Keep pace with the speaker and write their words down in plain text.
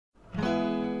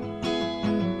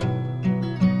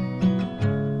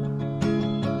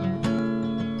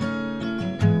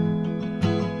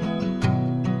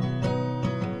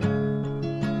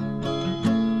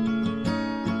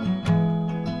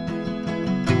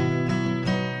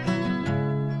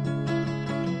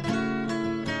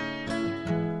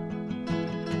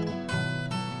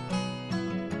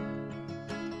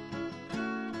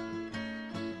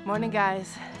Morning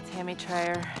guys, Tammy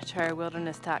Trier,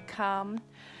 TrierWilderness.com. I'm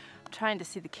trying to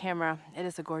see the camera. It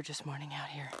is a gorgeous morning out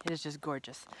here. It is just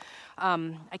gorgeous.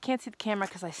 I can't see the camera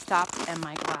because I stopped and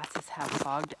my glasses have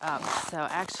fogged up. So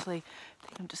actually, I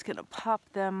think I'm just gonna pop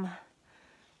them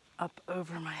up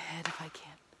over my head if I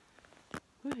can.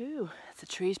 Woohoo, it's the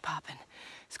trees popping.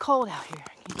 It's cold out here.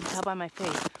 You can tell by my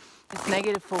face. It's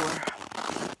 -4.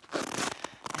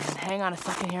 And hang on a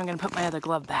second here, I'm gonna put my other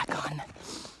glove back on.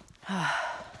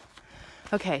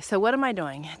 Okay, so what am I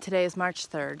doing? Today is March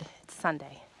 3rd, it's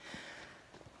Sunday.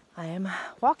 I am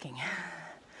walking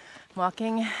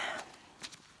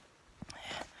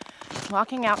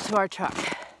out to our truck.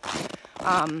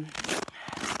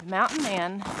 The mountain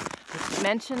man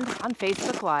mentioned on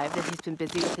Facebook Live that he's been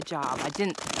busy with a job. I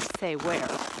didn't say where.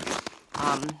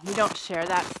 We don't share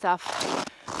that stuff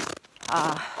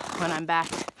when I'm back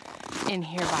in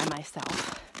here by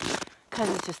myself because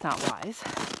it's just not wise.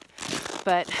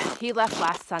 But he left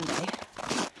last Sunday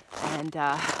and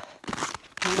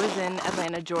he was in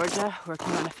Atlanta, Georgia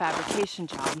working on a fabrication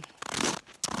job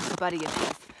with a buddy of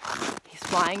his. He's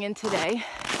flying in today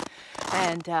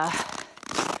and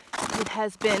it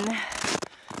has been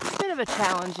a bit of a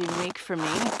challenging week for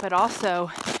me, but also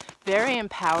very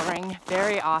empowering,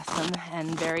 very awesome,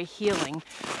 and very healing.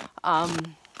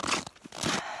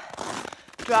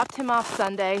 Dropped him off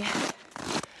Sunday,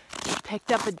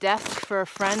 picked up a desk for a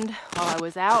friend while I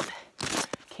was out,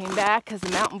 came back because the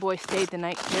mountain boy stayed the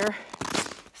night here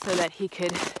so that he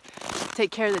could take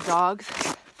care of the dogs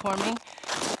for me.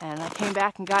 And I came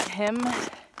back and got him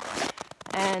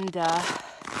and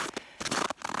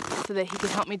so that he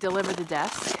could help me deliver the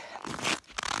desk.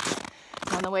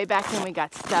 On the way back in, we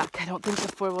got stuck. I don't think the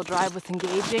four-wheel drive was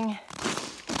engaging.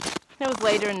 It was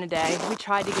later in the day. We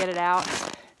tried to get it out.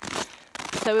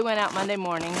 So we went out Monday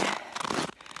morning. It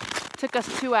took us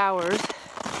 2 hours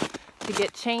to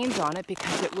get chains on it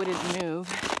because it wouldn't move.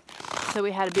 So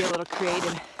we had to be a little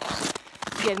creative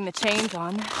getting the chains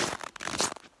on.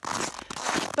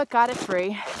 But got it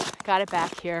free, got it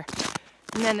back here.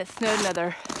 And then it snowed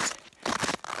another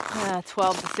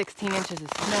 12 to 16 inches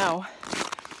of snow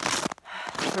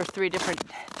for three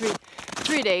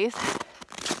days.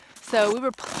 So we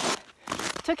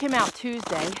took him out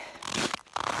Tuesday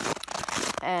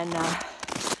and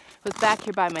was back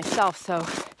here by myself. So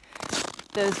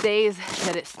those days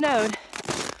that it snowed,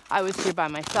 I was here by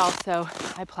myself. So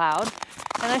I plowed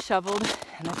and I shoveled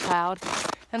and I plowed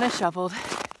and I shoveled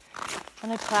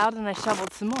and I plowed and I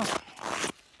shoveled some more.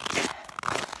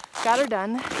 Got her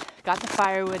done, got the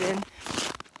firewood in,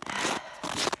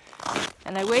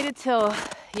 and I waited till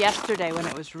yesterday when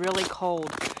it was really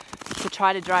cold to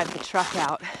try to drive the truck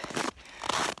out.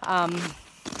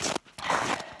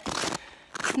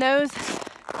 Snow's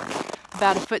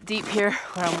about 1 foot deep here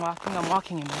where I'm walking. I'm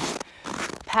walking in my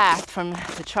path from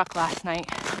the truck last night,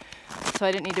 so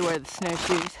I didn't need to wear the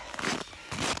snowshoes.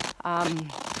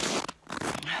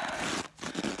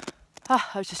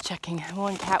 I was just checking.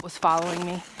 One cat was following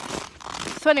me.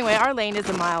 So anyway, our lane is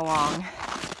 1 mile long.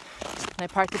 And I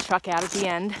parked the truck out at the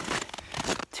end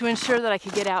to ensure that I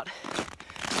could get out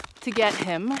to get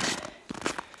him.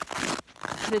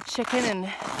 The chicken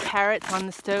and carrots on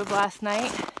the stove last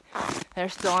night. They're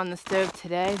still on the stove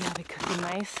today. They'll be cooking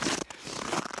nice.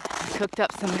 I cooked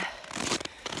up some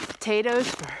potatoes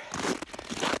for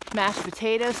mashed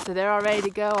potatoes, so they're all ready to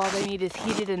go. All they need is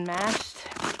heated and mashed.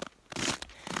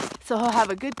 So he'll have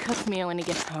a good cooked meal when he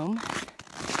gets home.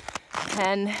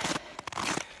 And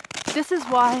this is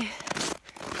why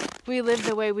we live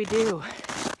the way we do.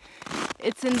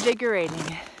 It's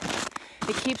invigorating.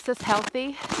 It keeps us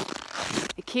healthy.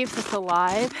 It keeps us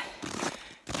alive.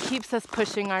 It keeps us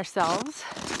pushing ourselves.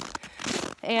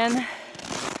 And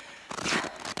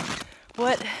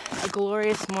what a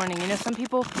glorious morning. You know, some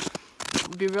people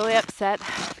would be really upset.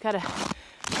 I've got a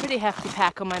pretty hefty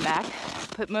pack on my back.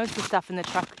 Put most of the stuff in the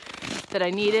truck that I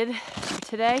needed for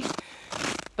today.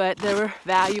 But there were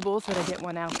valuables that I didn't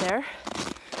want out there.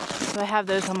 So I have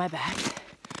those on my back.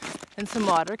 And some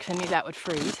water, because I knew that would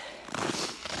freeze.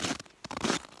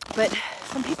 But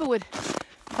some people would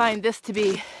find this to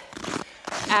be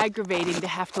aggravating to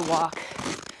have to walk.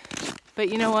 But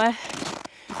you know what?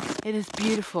 It is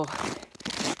beautiful.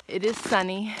 It is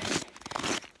sunny.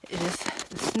 The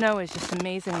snow is just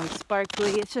amazingly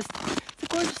sparkly. It's a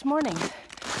gorgeous morning.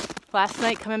 Last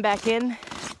night coming back in,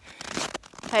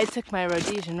 I took my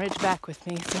Rhodesian Ridgeback with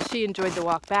me, so she enjoyed the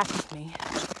walk back with me.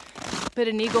 But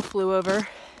an eagle flew over.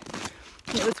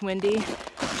 It was windy,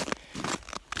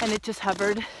 and it just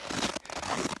hovered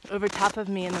over top of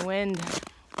me in the wind.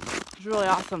 It was really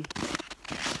awesome.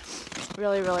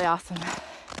 Really, really awesome.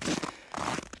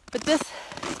 But this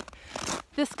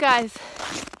This, guys,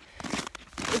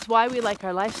 is why we like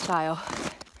our lifestyle.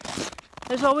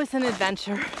 There's always an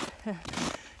adventure.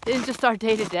 It's just our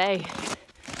day-to-day.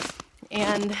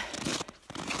 And,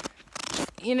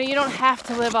 you know, you don't have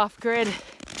to live off grid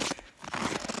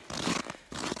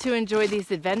to enjoy these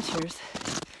adventures.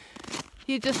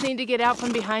 You just need to get out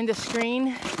from behind the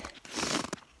screen,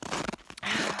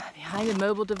 behind a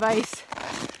mobile device,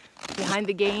 behind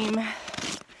the game.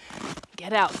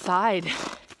 Get outside.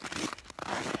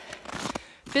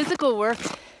 Physical work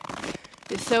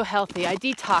is so healthy. I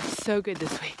detoxed so good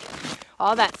this week.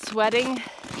 All that sweating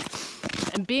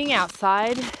and being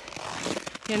outside.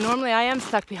 You know, normally I am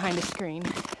stuck behind a screen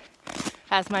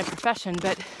as my profession,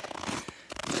 but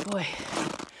boy,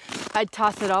 I'd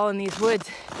toss it all in these woods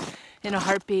in a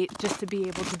heartbeat just to be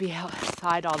able to be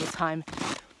outside all the time.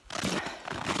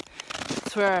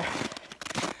 It's where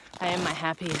I am my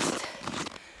happiest.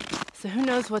 So who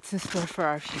knows what's in store for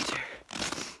our future.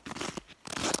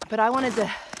 But I wanted to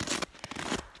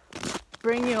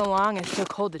bring you along. It's so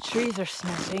cold. The trees are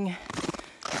snapping.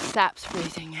 Sap's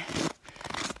freezing.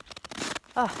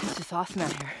 Oh, it's just awesome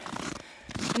out here.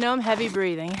 I know I'm heavy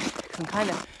breathing because I'm kind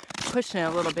of pushing it a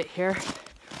little bit here.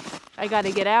 I got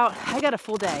to get out. I got a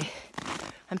full day.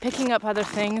 I'm picking up other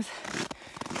things.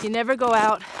 You never go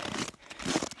out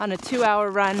on a 2-hour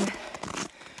run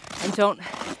and don't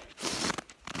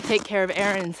take care of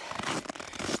errands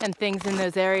and things in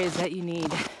those areas that you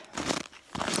need.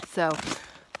 So,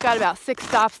 got about 6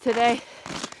 stops today,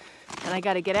 and I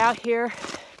got to get out here.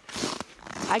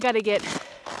 I got to get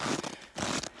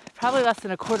probably less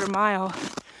than a quarter mile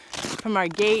from our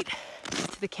gate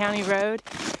to the county road,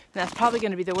 and that's probably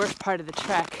going to be the worst part of the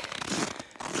trek,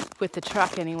 with the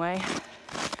truck anyway.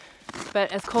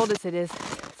 But as cold as it is,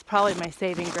 it's probably my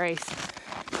saving grace.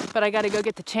 But I got to go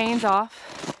get the chains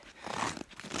off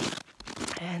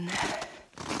and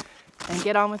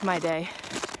get on with my day.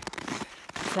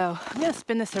 So I'm going to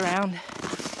spin this around,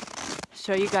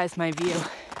 show you guys my view.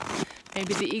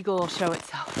 Maybe the eagle will show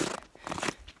itself.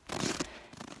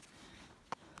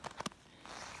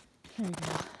 There we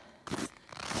go.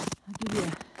 I'll give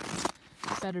you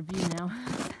a better view now.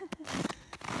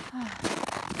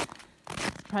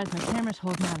 Surprised my camera's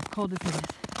holding out as cold as it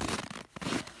is.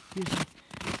 Usually,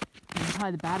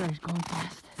 probably the battery's going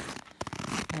fast.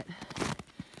 But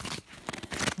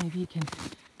maybe you can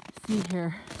see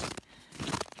here.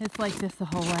 It's like this the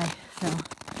whole way, so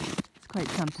it's quite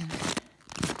something.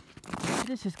 It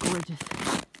is just gorgeous.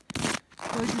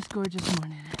 Gorgeous, gorgeous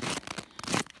morning.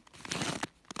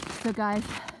 So guys,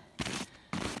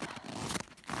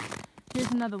 here's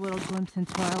another little glimpse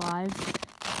into our lives.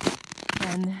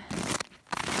 And,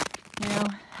 you know,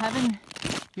 having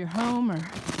your home or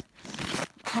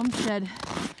homestead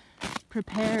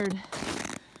prepared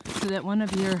so that one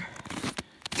of your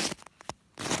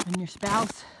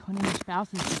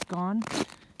spouses is gone,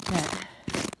 that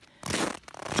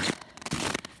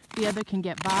the other can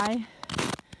get by.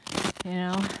 You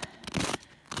know,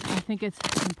 I think it's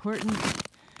important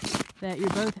that you're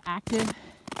both active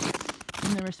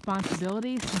in the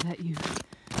responsibilities so that you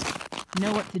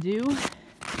know what to do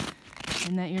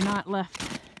and that you're not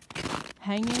left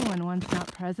hanging when one's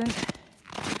not present.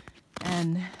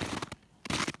 And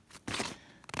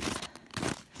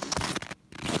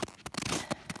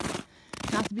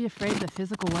not to be afraid of the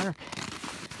physical work.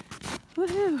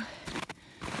 Woohoo!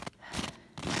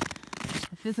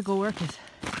 The physical work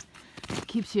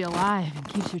keeps you alive and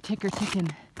keeps your ticker ticking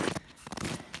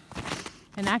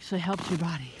and actually helps your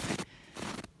body.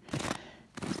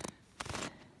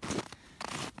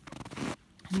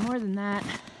 And more than that,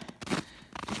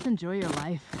 just enjoy your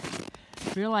life.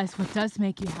 Realize what does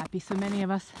make you happy. So many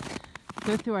of us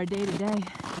go through our day-to-day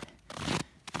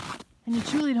and you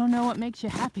truly don't know what makes you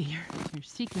happy. You're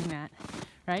seeking that,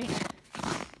 right?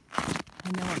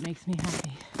 I know what makes me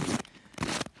happy.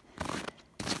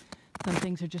 Some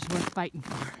things are just worth fighting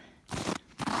for.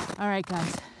 All right,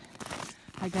 guys.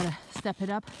 I gotta step it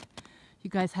up. You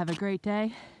guys have a great day,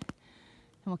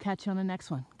 and we'll catch you on the next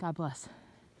one. God bless.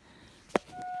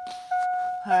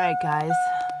 All right, guys.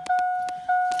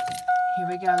 Here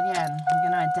we go again. We're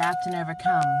gonna adapt and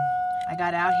overcome. I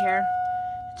got out here,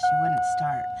 she wouldn't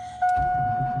start.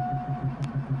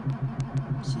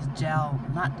 She's gel,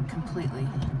 not completely.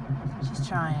 She's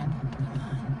trying.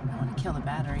 I don't want to kill the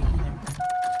battery either.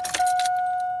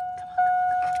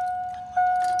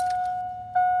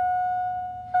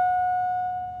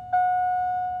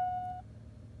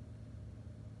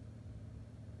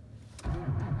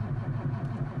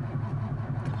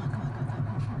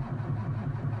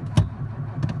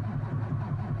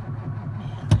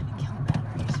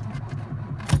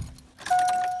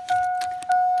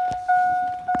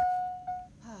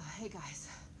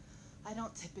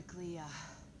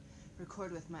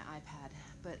 record with my iPad,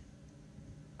 but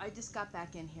I just got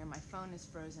back in here. My phone is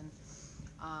frozen.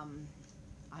 I'm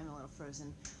a little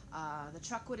frozen. The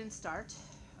truck wouldn't start.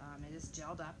 It is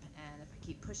gelled up, and if I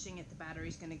keep pushing it, the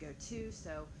battery's going to go too,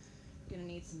 so I'm going to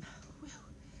need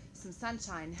some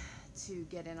sunshine to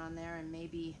get in on there, and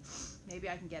maybe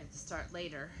I can get it to start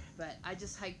later. But I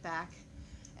just hiked back,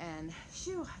 and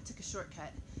I took a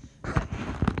shortcut, but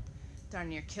darn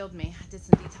near killed me. I did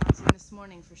some detoxing this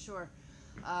morning for sure.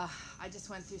 I just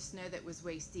went through snow that was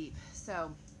waist deep.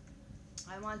 So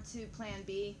I want to plan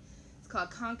B. It's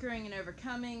called Conquering and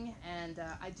Overcoming, and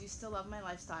I do still love my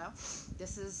lifestyle.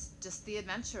 This is just the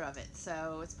adventure of it.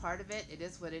 So it's part of it. It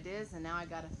is what it is, and now I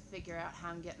got to figure out how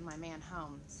I'm getting my man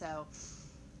home. So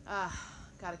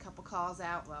got a couple calls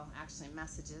out, well, actually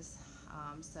messages.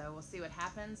 So we'll see what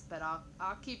happens, but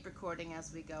I'll keep recording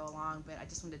as we go along. But I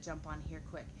just wanted to jump on here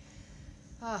quick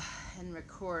and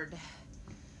record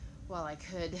while I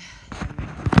could. And,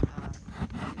 I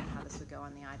didn't know how this would go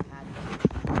on the iPad.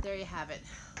 But there you have it.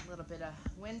 A little bit of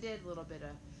winded, a little bit of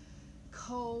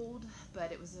cold,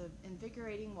 but it was an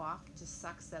invigorating walk. It just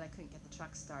sucks that I couldn't get the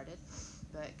truck started.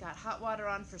 But got hot water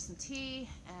on for some tea,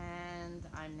 and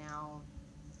I'm now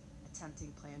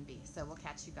attempting plan B. So we'll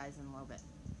catch you guys in a little bit.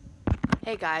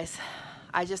 Hey guys,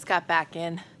 I just got back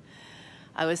in.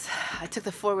 I took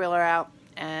the four-wheeler out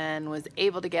and was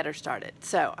able to get her started.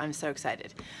 So I'm so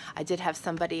excited. I did have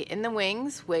somebody in the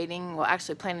wings waiting, well,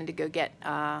 actually planning to go get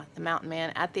the mountain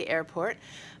man at the airport,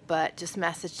 but just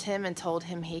messaged him and told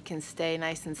him he can stay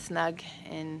nice and snug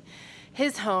in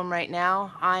his home right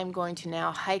now. I'm going to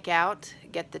now hike out,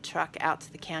 get the truck out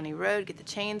to the county road, get the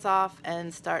chains off,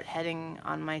 and start heading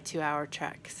on my 2-hour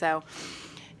trek. So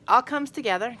all comes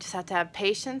together. Just have to have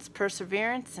patience,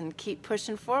 perseverance, and keep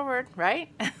pushing forward, right?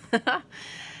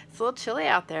 It's a little chilly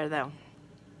out there though.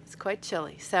 It's quite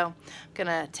chilly. So I'm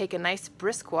gonna take a nice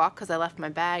brisk walk because I left my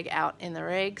bag out in the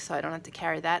rig, so I don't have to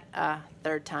carry that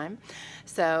third time.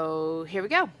 So here we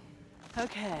go.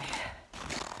 Okay,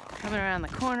 coming around the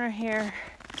corner here.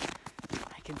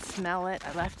 I can smell it.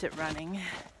 I left it running.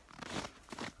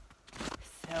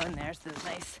 So, and there's the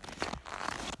nice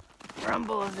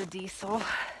rumble of the diesel.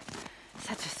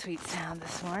 Such a sweet sound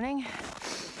this morning.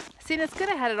 See, and it's good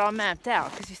I had it all mapped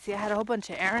out, because you see I had a whole bunch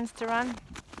of errands to run.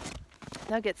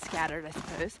 They'll get scattered, I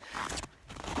suppose.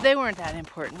 They weren't that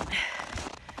important.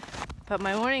 But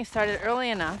my morning started early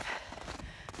enough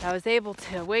that I was able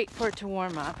to wait for it to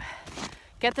warm up,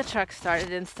 get the truck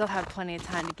started, and still have plenty of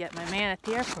time to get my man at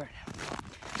the airport.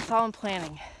 It's all in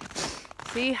planning.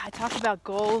 See, I talk about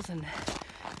goals and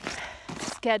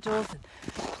schedules and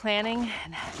planning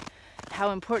and how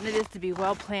important it is to be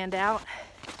well planned out.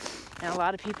 And a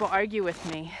lot of people argue with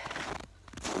me.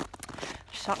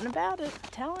 There's something about it, I'm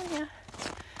telling you.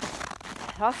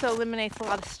 It also eliminates a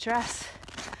lot of stress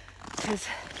because,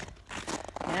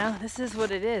 you know, this is what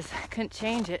it is. I couldn't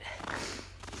change it.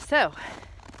 So,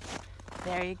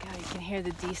 there you go. You can hear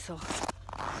the diesel.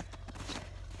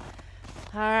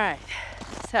 All right.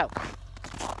 So,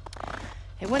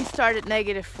 it wouldn't start at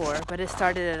 -4, but it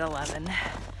started at 11.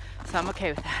 So I'm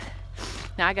okay with that.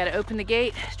 Now I got to open the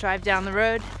gate, drive down the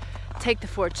road, take the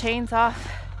 4 chains off,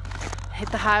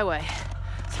 hit the highway.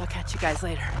 So I'll catch you guys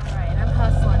later. All right, I'm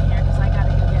hustling here because I got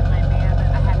to go get my man, but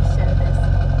I had to show this.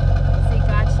 See,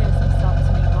 God shows himself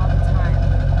to me all the time.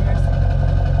 There's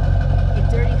a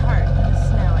dirty heart in the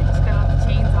snow. I just got all the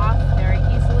chains off very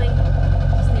easily.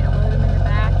 Just need to load them in the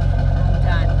back and I'm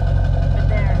done. But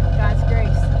there, God's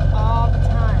grace all the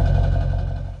time.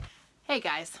 Hey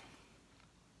guys.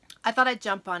 I thought I'd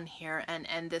jump on here and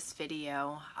end this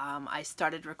video. I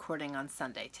started recording on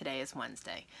Sunday. Today is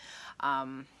Wednesday.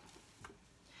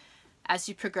 As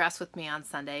you progress with me on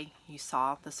Sunday, you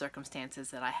saw the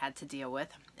circumstances that I had to deal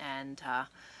with. And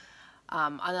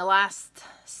on the last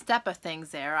step of things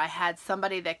there, I had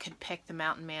somebody that could pick the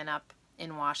mountain man up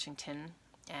in Washington.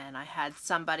 And I had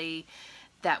somebody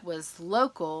that was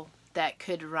local that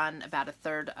could run about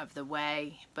 1/3 of the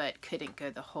way, but couldn't go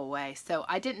the whole way. So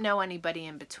I didn't know anybody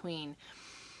in between,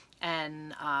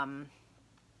 and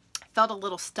felt a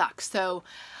little stuck. So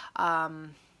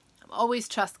always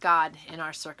trust God in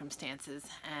our circumstances,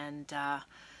 and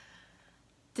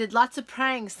did lots of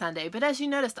praying Sunday. But as you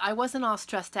noticed, I wasn't all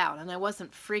stressed out, and I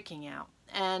wasn't freaking out.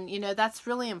 And, you know, that's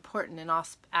really important in all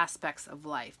aspects of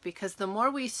life, because the more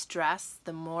we stress,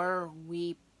 the more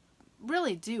we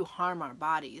really do harm our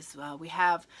bodies. We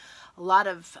have a lot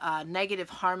of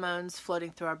negative hormones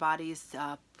floating through our bodies,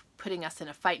 putting us in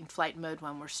a fight and flight mode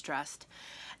when we're stressed.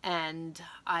 And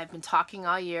I've been talking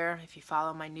all year, if you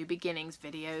follow my New Beginnings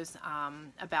videos,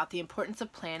 about the importance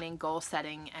of planning, goal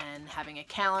setting, and having a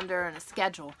calendar and a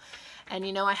schedule. And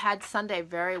you know, I had Sunday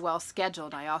very well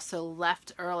scheduled. I also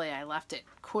left early. I left at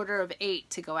 7:45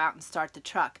 to go out and start the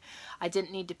truck. I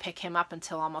didn't need to pick him up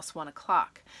until almost 1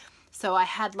 o'clock. So I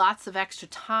had lots of extra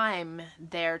time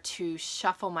there to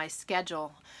shuffle my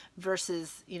schedule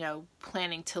versus, you know,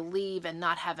 planning to leave and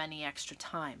not have any extra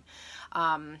time.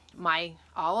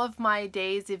 All of my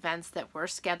day's events that were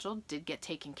scheduled did get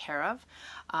taken care of.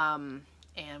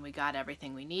 And we got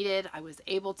everything we needed. I was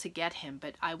able to get him,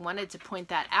 but I wanted to point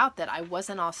that out, that I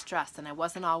wasn't all stressed and I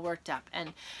wasn't all worked up.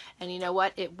 And you know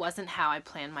what? It wasn't how I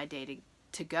planned my day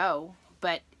to go,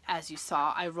 but as you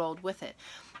saw, I rolled with it.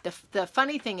 The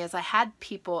funny thing is I had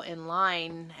people in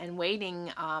line and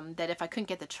waiting that if I couldn't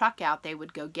get the truck out, they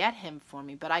would go get him for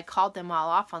me. But I called them all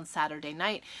off on Saturday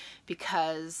night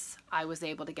because I was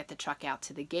able to get the truck out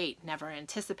to the gate, never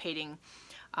anticipating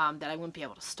that I wouldn't be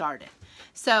able to start it.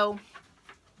 So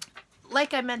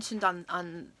like I mentioned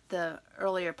on the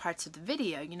earlier parts of the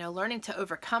video, you know, learning to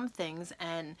overcome things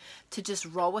and to just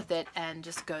roll with it and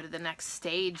just go to the next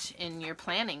stage in your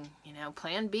planning, you know,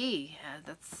 plan B.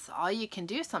 That's all you can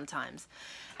do sometimes.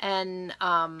 And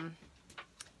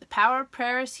the power of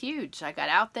prayer is huge. I got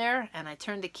out there and I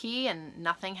turned the key and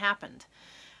nothing happened.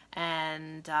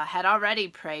 And had already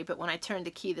prayed, but when I turned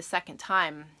the key the second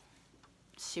time,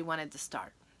 she wanted to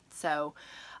start. So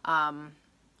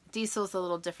diesel is a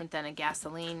little different than a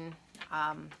gasoline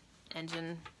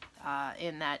engine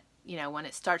in that, you know, when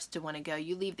it starts to want to go,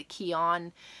 you leave the key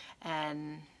on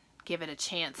and give it a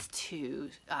chance to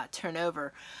turn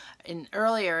over. And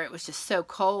earlier it was just so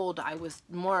cold, I was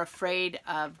more afraid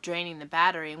of draining the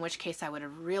battery, in which case I would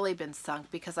have really been sunk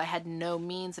because I had no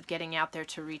means of getting out there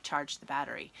to recharge the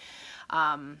battery.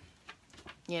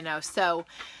 You know, so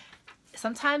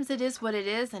sometimes it is what it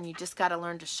is and you just got to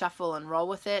learn to shuffle and roll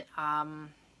with it.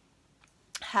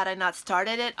 Had I not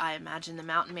started it, I imagine the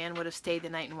mountain man would have stayed the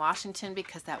night in Washington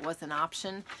because that was an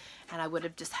option, and I would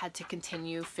have just had to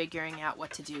continue figuring out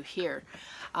what to do here.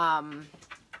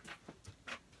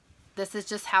 This is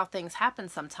just how things happen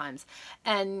sometimes.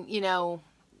 And, you know,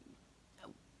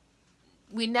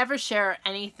 we never share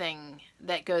anything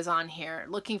that goes on here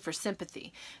looking for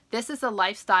sympathy. This is a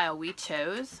lifestyle we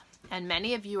chose, and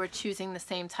many of you are choosing the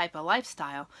same type of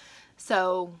lifestyle.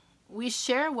 So we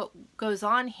share what goes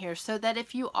on here so that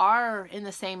if you are in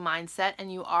the same mindset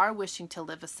and you are wishing to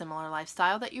live a similar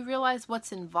lifestyle, that you realize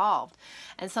what's involved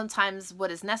and sometimes what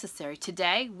is necessary.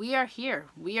 Today, we are here.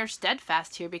 We are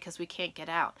steadfast here because we can't get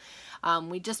out.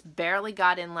 We just barely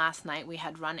got in last night. We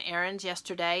had run errands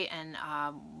yesterday and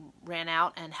ran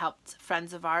out and helped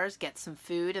friends of ours get some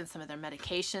food and some of their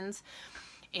medications.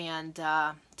 And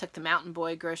took the mountain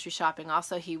boy grocery shopping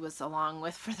also. He was along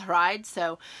with for the ride.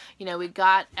 So, you know, we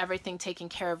got everything taken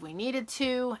care of we needed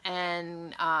to,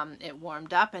 and it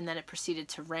warmed up and then it proceeded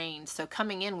to rain. So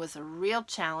coming in was a real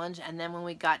challenge, and then when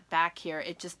we got back here,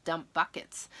 it just dumped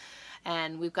buckets.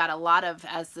 And we've got a lot of,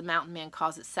 as the mountain man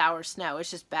calls it, sour snow.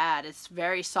 It's just bad. It's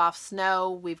very soft snow.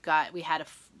 We had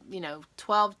you know,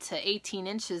 12 to 18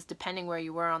 inches depending where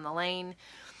you were on the lane.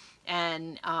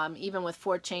 And even with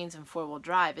 4 chains and 4-wheel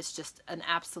drive, it's just an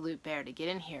absolute bear to get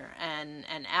in here and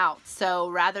out. So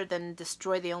rather than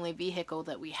destroy the only vehicle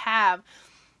that we have,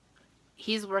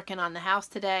 he's working on the house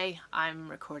today. I'm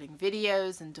recording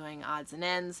videos and doing odds and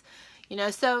ends. You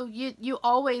know, so you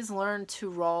always learn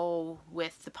to roll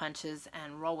with the punches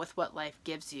and roll with what life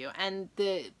gives you. And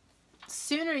the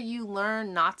sooner you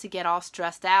learn not to get all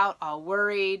stressed out, all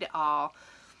worried, all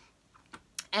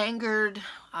angered,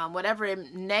 whatever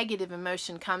negative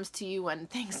emotion comes to you when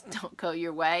things don't go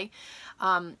your way,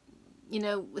 you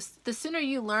know, the sooner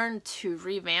you learn to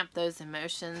revamp those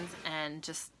emotions and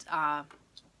just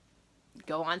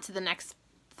go on to the next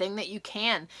thing that you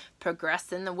can,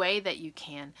 progress in the way that you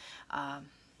can,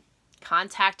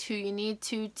 contact who you need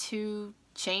to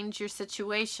change your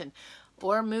situation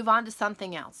or move on to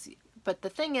something else. But the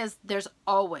thing is, there's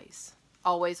always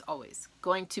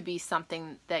going to be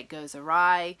something that goes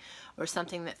awry or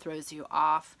something that throws you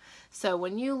off. So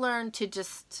when you learn to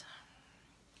just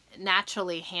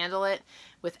naturally handle it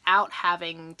without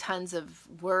having tons of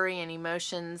worry and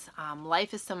emotions,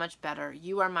 life is so much better.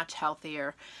 You are much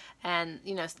healthier, and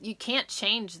you know, you can't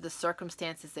change the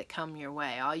circumstances that come your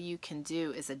way. All you can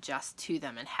do is adjust to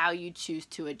them, and how you choose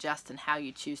to adjust and how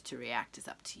you choose to react is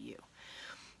up to you.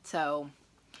 So,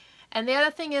 and the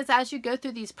other thing is, as you go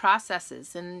through these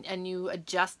processes and you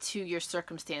adjust to your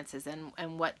circumstances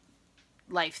and what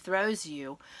life throws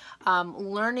you,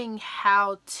 learning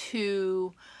how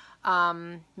to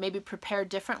maybe prepare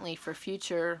differently for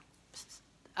future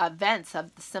events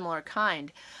of the similar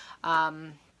kind.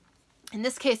 In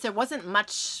this case, there wasn't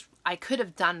much I could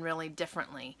have done really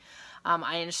differently.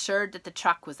 I ensured that the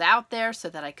truck was out there so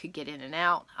that I could get in and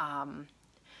out.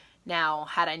 Now,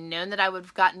 had I known that I would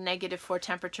have gotten -4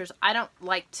 temperatures, I don't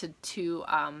like to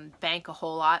bank a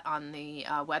whole lot on the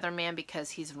weatherman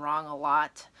because he's wrong a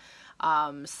lot.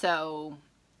 So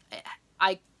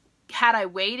had I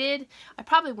waited, I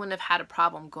probably wouldn't have had a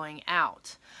problem going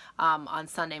out on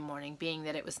Sunday morning, being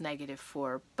that it was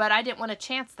 -4. But I didn't want to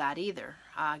chance that either.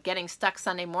 Getting stuck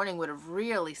Sunday morning would have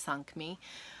really sunk me.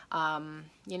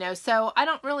 You know, so I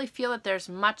don't really feel that there's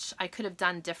much I could have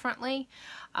done differently.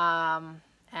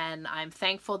 And I'm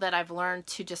thankful that I've learned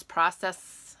to just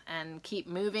process and keep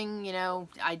moving. You know,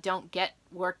 I don't get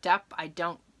worked up. I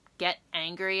don't get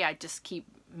angry. I just keep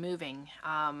moving.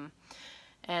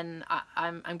 And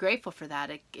I'm grateful for that.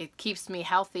 It keeps me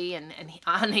healthy and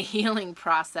on a healing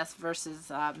process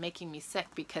versus making me sick,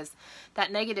 because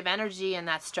that negative energy and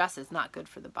that stress is not good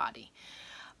for the body.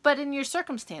 But in your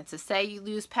circumstances, say you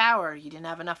lose power, you didn't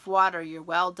have enough water, your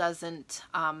well doesn't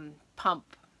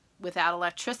pump without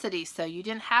electricity, so you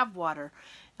didn't have water,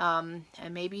 and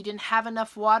maybe you didn't have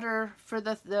enough water for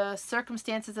the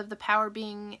circumstances of the power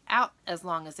being out as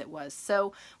long as it was.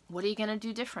 So what are you going to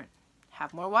do different?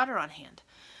 Have more water on hand.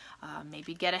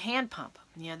 Maybe get a hand pump.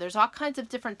 You know, there's all kinds of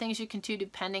different things you can do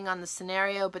depending on the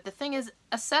scenario, but the thing is,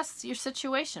 assess your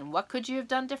situation. What could you have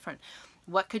done different?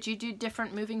 What could you do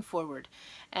different moving forward?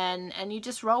 And you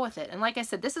just roll with it. And like I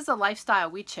said, this is a lifestyle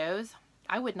we chose.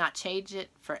 I would not change it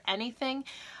for anything.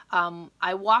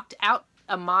 I walked out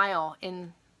a mile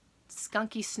in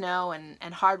skunky snow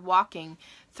and hard walking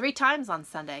 3 times on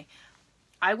Sunday.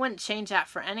 I wouldn't change that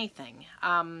for anything.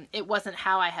 It wasn't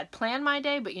how I had planned my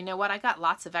day, but you know what? I got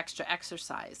lots of extra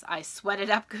exercise. I sweated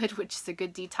up good, which is a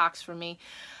good detox for me.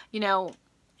 You know,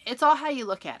 it's all how you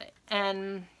look at it.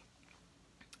 And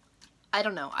I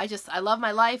don't know. I love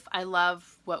my life. I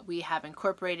love what we have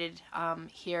incorporated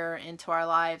here into our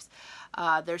lives.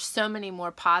 There's so many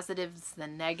more positives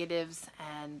than negatives.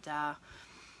 And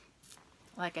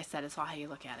like I said, it's all how you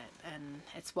look at it. And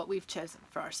it's what we've chosen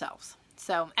for ourselves.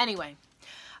 So anyway,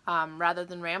 rather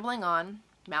than rambling on,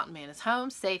 Mountain Man is home,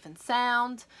 safe and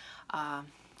sound.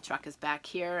 Truck is back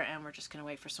here, and we're just going to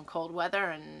wait for some cold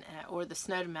weather or the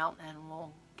snow to melt, and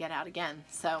we'll get out again.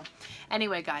 So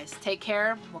anyway, guys, take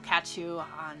care. We'll catch you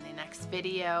on the next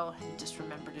video, and just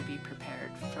remember to be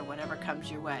prepared for whatever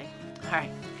comes your way. All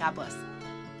right, God bless.